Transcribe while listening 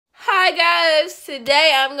Hi guys,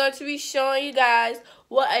 today I'm going to be showing you guys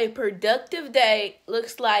what a productive day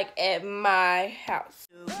looks like at my house.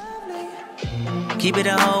 Keep it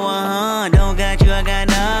a whole 100, don't got you, I got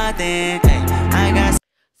nothing. I got.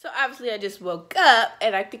 So obviously I just woke up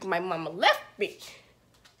and I think my mama left me.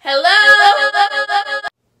 Hello?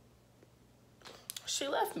 She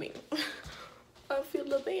left me. I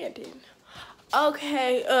feel abandoned.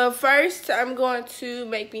 Okay, first I'm going to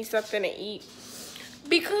make me something to eat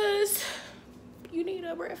because you need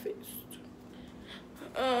a breakfast.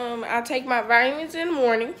 I take my vitamins in the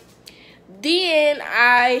morning. Then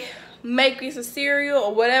I make me some cereal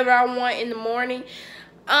or whatever I want in the morning.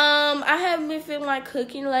 I haven't been feeling like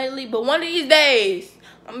cooking lately, but one of these days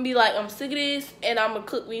I'm gonna be like, I'm sick of this and I'm gonna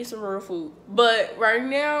cook me some real food. But right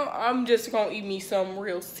now I'm just gonna eat me some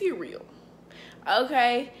real cereal.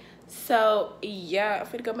 Okay, so yeah,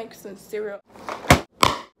 I'm gonna go make some cereal.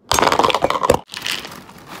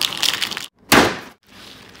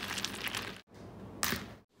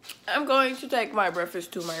 I'm going to take my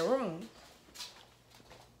breakfast to my room.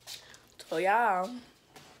 So yeah.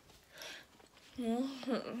 I'm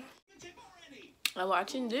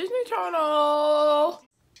watching Disney Channel.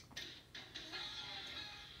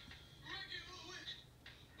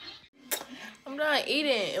 I'm done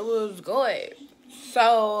eating. It was good.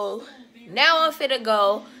 So now I'm finna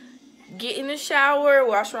go get in the shower,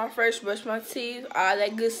 wash my face, brush my teeth, all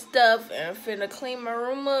that good stuff, and I'm finna clean my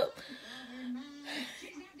room up.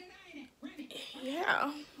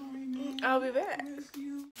 Yeah, I'll be back.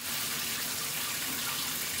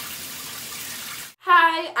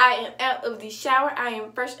 Hi, I am out of the shower. I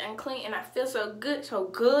am fresh and clean, and I feel so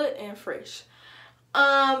good and fresh.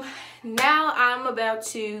 Now I'm about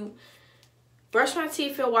to brush my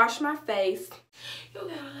teeth and wash my face.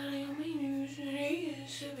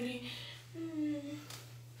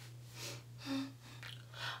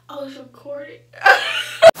 Oh, it's recorded.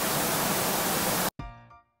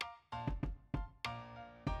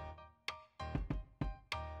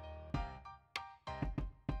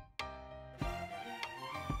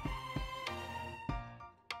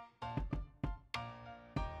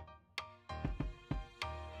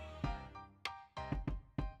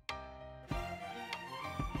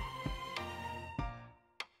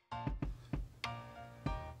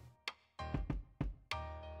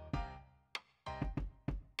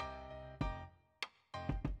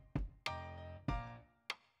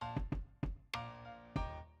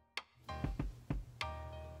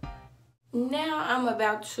 Now I'm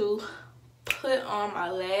about to put on my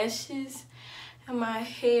lashes and my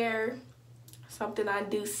hair, something I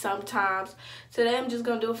do sometimes. Today I'm just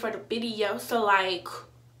gonna do it for the video, so like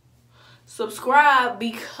subscribe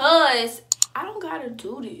because I don't gotta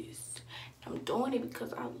do this. I'm doing it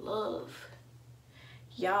because I love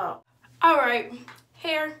y'all. Alright,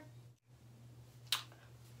 hair.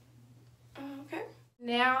 Okay,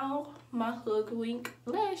 now my hook wink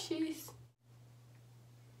lashes.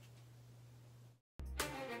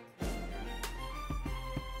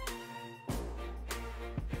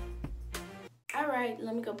 Alright,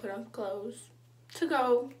 let me go put on clothes to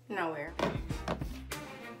go nowhere.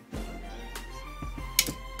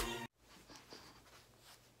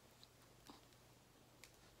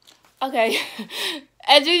 Okay,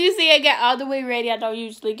 as you can see, I got all the way ready. I don't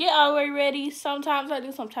usually get all the way ready. Sometimes I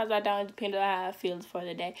do, sometimes I don't. It depends on how I feel for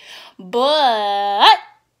the day. But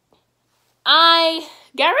I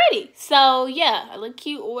got ready. So yeah, I look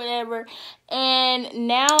cute or whatever. And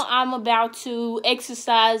now I'm about to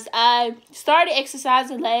exercise. I started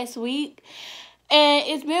exercising last week and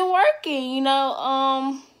it's been working, you know.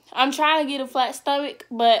 I'm trying to get a flat stomach,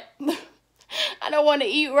 but I don't want to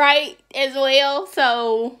eat right as well.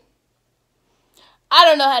 So I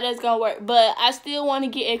don't know how that's gonna work, but I still want to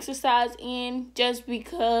get exercise in just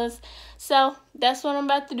because. So that's what I'm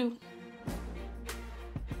about to do.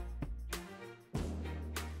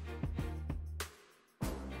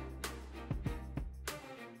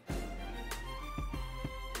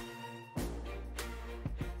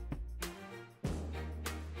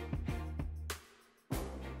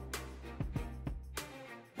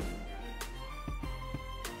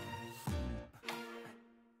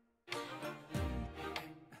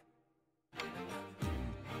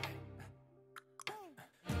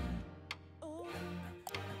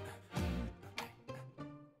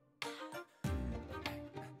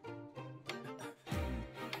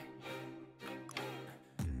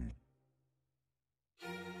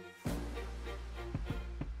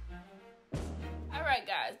 Alright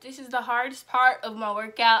guys, this is the hardest part of my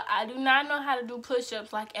workout. I do not know how to do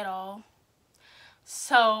push-ups like at all.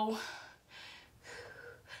 So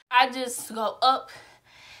I just go up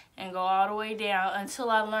and go all the way down until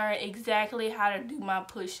I learn exactly how to do my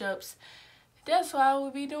push-ups. That's what I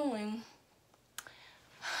will be doing.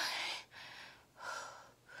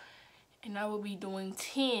 And I will be doing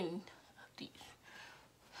 10 of these.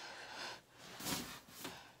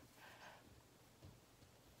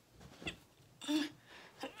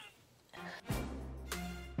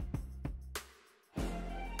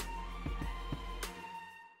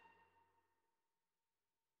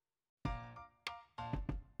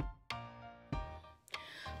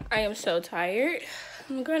 I am so tired.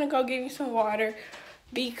 I'm gonna go get me some water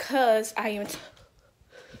because I am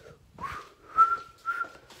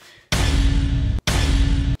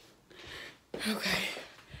okay.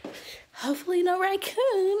 Hopefully no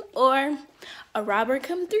raccoon or a robber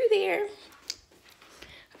come through there.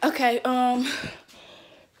 Okay, let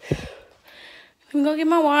me go get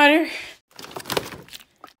my water.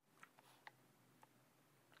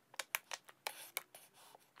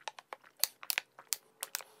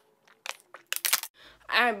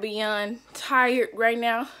 I'm beyond tired right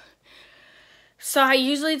now. So I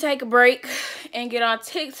usually take a break and get on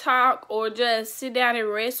TikTok or just sit down and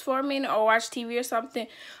rest for a minute or watch TV or something.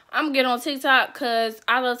 I'm gonna get on TikTok because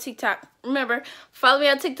I love TikTok. Remember, follow me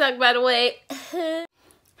on TikTok, by the way.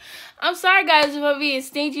 I'm sorry, guys, if I'm being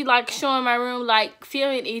stingy, like showing my room, like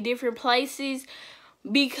filming in different places,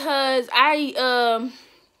 because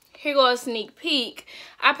here goes a sneak peek.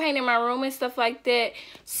 I painted my room and stuff like that.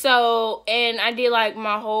 So, and I did like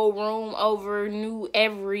my whole room over, new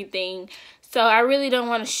everything. So I really don't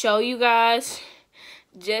want to show you guys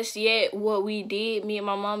just yet what we did, me and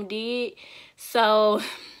my mom did. So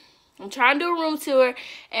I'm trying to do a room tour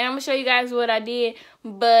and I'm gonna show you guys what I did.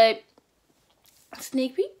 But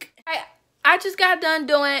sneak peek. I just got done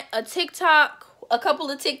doing a TikTok, a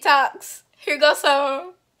couple of TikToks. Here goes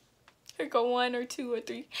some. Here go 1 or 2 or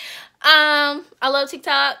 3. I love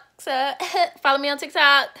TikTok. So follow me on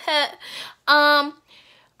TikTok. I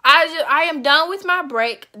am done with my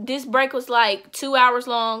break. This break was like 2 hours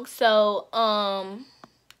long, so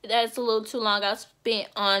that's a little too long. I spent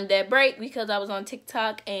on that break because I was on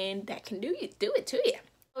TikTok, and that can do it to you.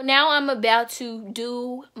 So now I'm about to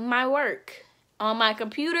do my work on my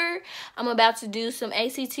computer. I'm about to do some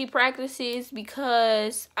ACT practices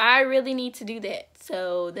because I really need to do that.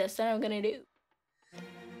 So that's what I'm gonna do.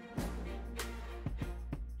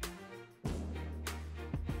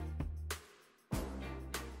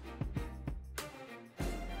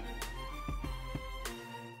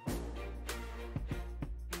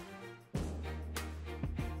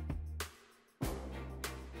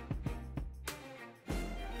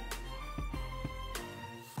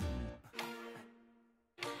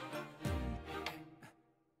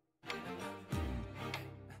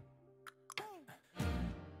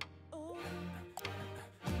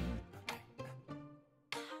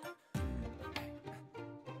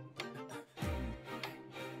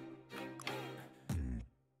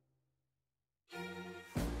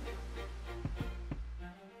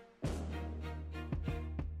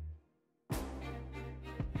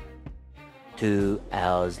 Two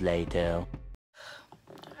hours later.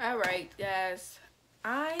 Alright, guys,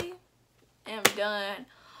 I am done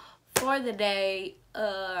for the day.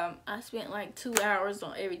 I spent like 2 hours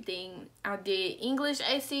on everything. I did English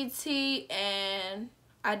ACT and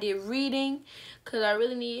I did reading because I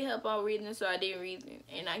really need help on reading, so I did reading.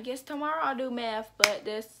 And I guess tomorrow I'll do math, but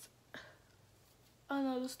that's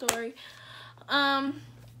another story. Now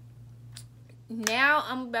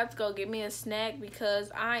I'm about to go get me a snack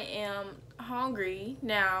because I am hungry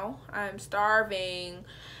now. I'm starving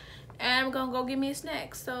and I'm gonna go get me a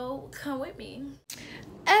snack, so come with me.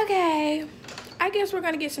 Okay, I guess we're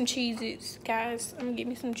gonna get some Cheez-Its, guys. I'm gonna get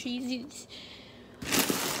me some Cheez-Its.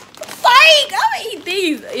 Like, I'm gonna eat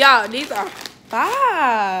these. Y'all, these are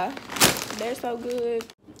fire. They're so good.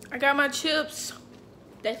 I got my chips.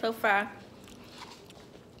 They're so fire.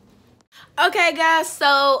 Okay, guys,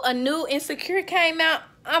 so a new Insecure came out.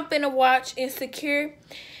 I'm finna watch Insecure,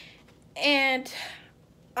 and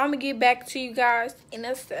I'm gonna get back to you guys in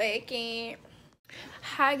a second.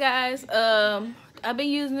 Hi, guys. I've been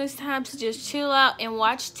using this time to just chill out and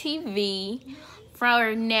watch TV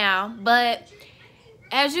for now, but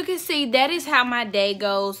as you can see, that is how my day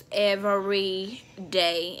goes every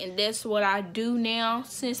day, and that's what I do now.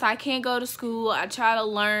 Since I can't go to school, I try to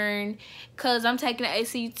learn because I'm taking the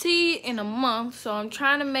ACT in a month, so I'm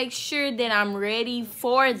trying to make sure that I'm ready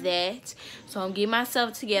for that. So I'm getting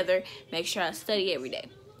myself together, make sure I study every day.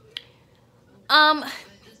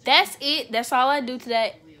 That's it. That's all I do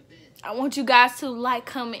today. I want you guys to like,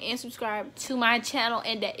 comment, and subscribe to my channel,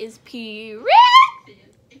 and that is period.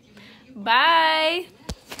 Bye.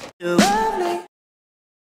 Lovely.